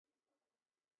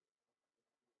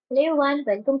Hello everyone,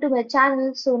 welcome to my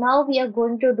channel. So now we are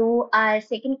going to do our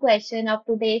second question of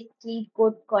today's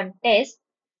Leetcode contest.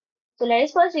 So let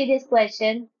us first read this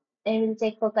question, then we'll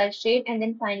check for constraint and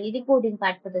then finally the coding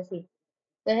part for the same.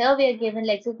 So here we are given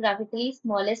lexicographically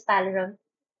smallest palindrome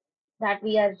that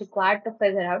we are required to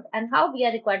figure out and how we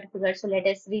are required to figure out. So let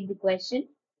us read the question.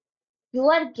 You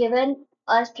are given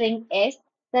a string S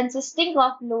consisting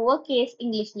of lowercase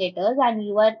English letters and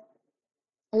you are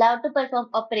allowed to perform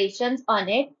operations on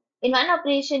it. In one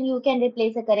operation, you can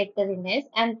replace a character in S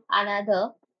and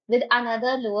another with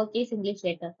another lowercase English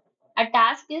letter. A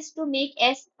task is to make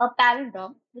S a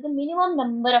palindrome with a minimum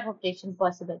number of operations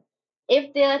possible.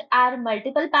 If there are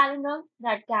multiple palindromes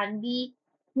that can be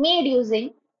made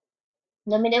using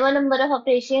the minimum number of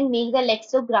operations, make the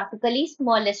lexicographically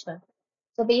smallest one.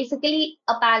 So basically,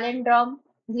 a palindrome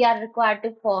we are required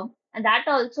to form, and that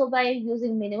also by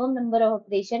using minimum number of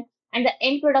operation, and the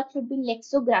end product should be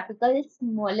lexicographical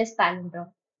smallest palindrome.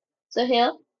 So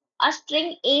here, a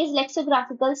string A is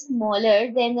lexicographical smaller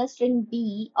than the string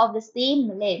B of the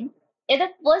same length. In the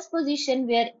first position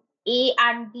where A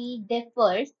and B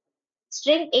differs,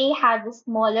 string A has a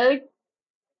smaller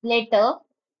letter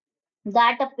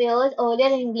that appears earlier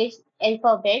in English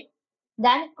alphabet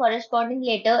than corresponding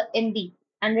letter in B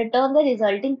and return the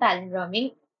resulting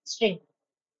palindromic string.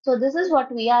 So this is what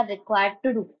we are required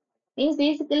to do. Means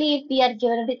basically if we are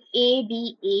given with A,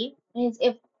 B, A, means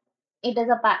if it is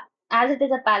as it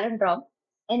is a palindrome,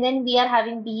 and then we are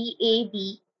having B, A,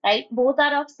 B, right? Both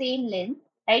are of same length,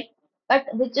 right? But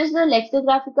which is the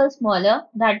lexicographical smaller?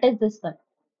 That is this one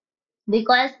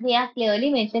because they are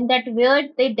clearly mentioned that where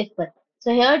they differ.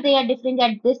 So here they are different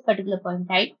at this particular point,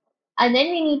 right? And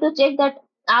then we need to check that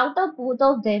out of both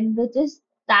of them, which is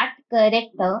that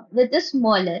character which is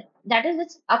smaller, that is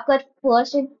which occur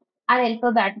first in our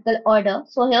alphabetical order.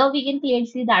 So here we can clearly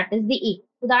see that is the A.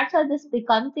 So that's how this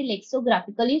becomes the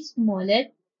lexicographically smaller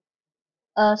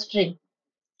string.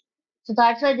 So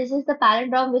that's why this is the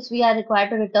palindrome which we are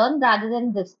required to return rather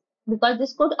than this. Because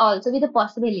this could also be the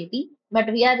possibility, but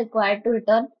we are required to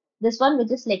return this one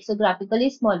which is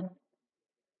lexicographically smaller.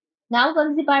 Now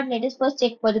comes the part, let us first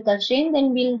check for the constraint,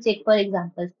 then we'll check for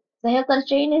examples. So here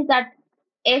constraint is that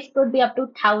S could be up to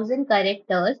 1000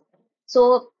 characters.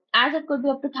 So as it could be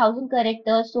up to 1000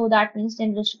 characters, so that means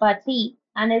 10 raised to power 3.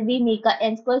 And if we make a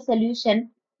n square solution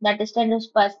that is 10 raised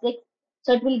to power 6,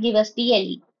 so it will give us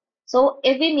TLE. So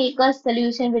if we make a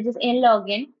solution which is n log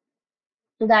n,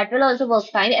 so that will also work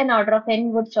fine and order of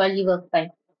n would surely work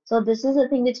fine. So this is the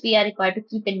thing which we are required to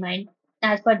keep in mind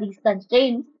as per these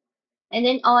constraints. And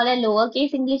then all are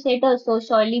lowercase English letters, so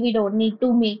surely we don't need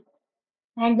to make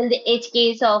handle the edge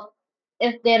case of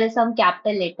if there is some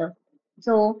capital letter.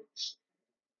 So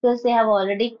this they have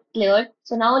already cleared.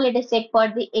 So now let us check for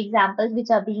the examples which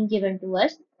are being given to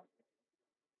us.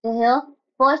 So here,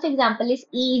 first example is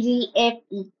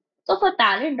EGFE. So for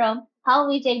palindrome, how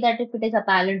we check that if it is a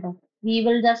palindrome? We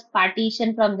will just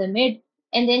partition from the mid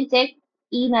and then check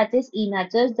E matches,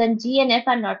 then G and F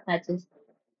are not matches,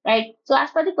 right? So as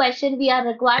per the question, we are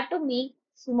required to make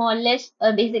smallest,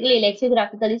 basically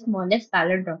lexicographically smallest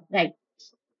palindrome, right?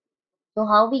 So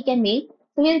how we can make?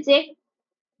 So we'll check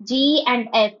G and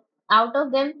F. Out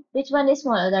of them, which one is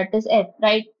smaller? That is F,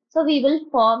 right? So we will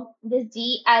form this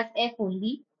G as F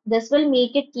only. This will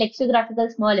make it lexicographical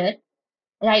smaller,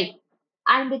 right?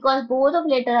 And because both of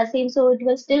letters are same, so it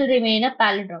will still remain a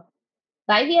palindrome.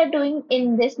 Why we are doing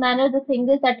in this manner, the thing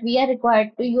is that we are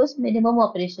required to use minimum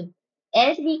operation.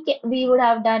 As we would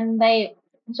have done by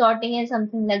sorting and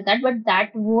something like that, but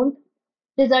that won't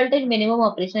result in minimum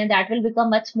operation and that will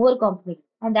become much more complex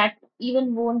and that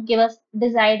even won't give us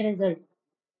desired result.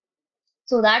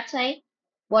 So that's why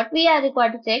what we are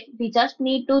required to check, we just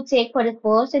need to check for the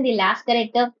first and the last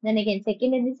character, then again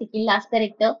second and the second last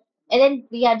character, and then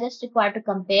we are just required to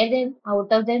compare them.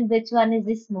 Out of them, which one is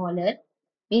the smaller,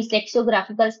 means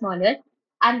lexicographical smaller,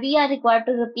 and we are required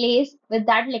to replace with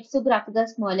that lexicographical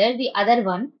smaller the other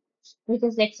one, which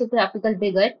is lexicographical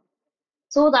bigger,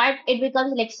 so that it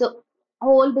becomes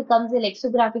whole becomes a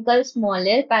lexicographical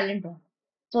smaller palindrome.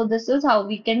 So this is how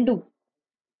we can do.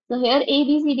 So here A,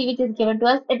 B, C, D, which is given to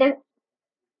us, it is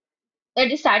at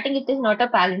the starting it is not a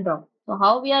palindrome. So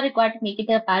how we are required to make it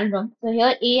a palindrome? So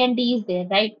here A and D is there,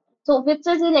 right? So which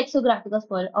is the lexicographical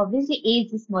smaller? Obviously A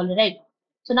is the smaller, right?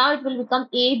 So now it will become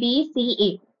A, B, C,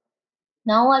 A.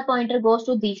 Now our pointer goes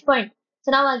to this point.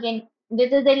 So now again,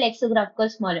 this is the lexicographical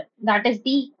smaller. That is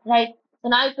B, right? So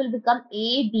now it will become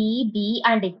A, B, B,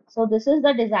 and A. So this is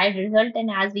the desired result, and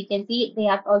as we can see, they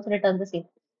have also returned the same.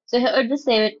 So here it just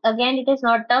save it. Again, it is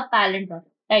not a palindrome,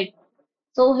 right?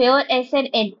 So here S and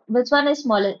N, which one is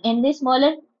smaller? N is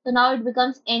smaller, so now it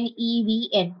becomes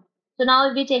NEVN. So now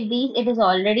if we check these, it is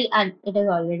already and it is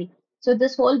already. So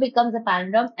this whole becomes a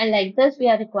palindrome, and like this, we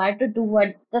are required to do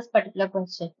what this particular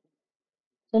question.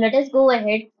 So let us go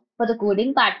ahead for the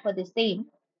coding part for the same.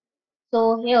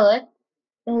 So here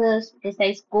is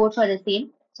precise code for the same.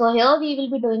 So here we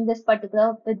will be doing this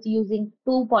particular with using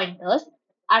two pointers.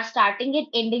 Our starting and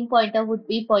ending pointer would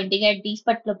be pointing at these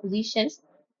particular positions.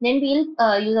 Then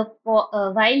we'll use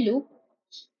a while loop,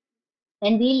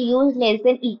 and we'll use less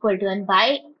than equal to. And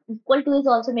why equal to is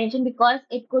also mentioned because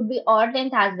it could be odd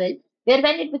length as well. Where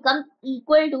when it becomes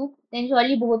equal to, then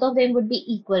surely both of them would be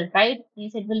equal, right?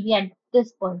 Means it will be at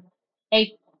this point, right?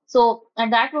 So at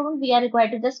that moment we are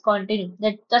required to just continue.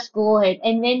 That just go ahead,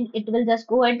 and when it will just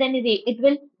go ahead, then it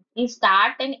will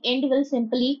start and end will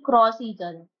simply cross each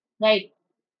other, right?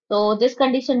 So this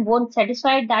condition won't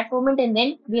satisfy at that moment, and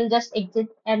then we'll just exit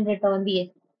and return the S.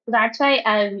 So that's why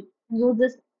I use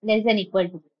this less than equal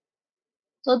to.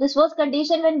 So this was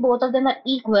condition when both of them are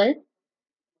equal,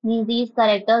 means these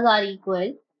characters are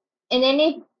equal. And then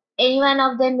if any one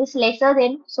of them is lesser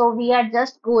than, so we are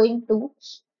just going to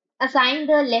assign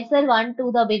the lesser one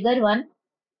to the bigger one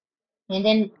and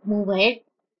then move ahead.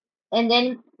 And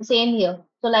then same here.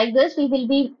 So like this, we will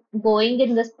be going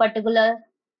in this particular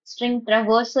string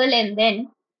traversal, and then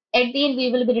at the end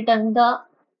we will be returning the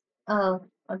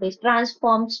what is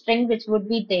transformed string which would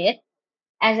be there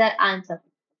as our answer.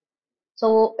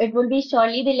 So it will be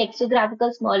surely be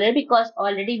lexicographical smaller because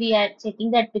already we are checking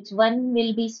that which one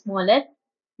will be smaller,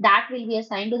 that will be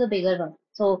assigned to the bigger one.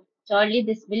 So surely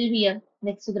this will be a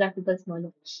lexicographical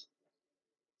smaller.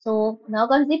 So now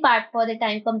comes the part for the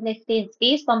time complexity and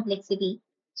space complexity.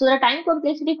 So the time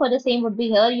complexity for the same would be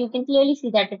here. You can clearly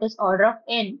see that it is order of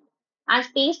n. And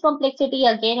space complexity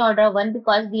again order of 1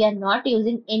 because we are not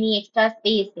using any extra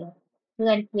space here. You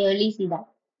can clearly see that.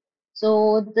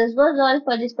 So this was all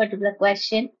for this particular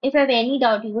question. If you have any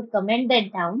doubt, you would comment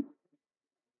that down.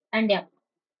 And yeah,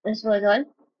 this was all.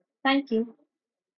 Thank you.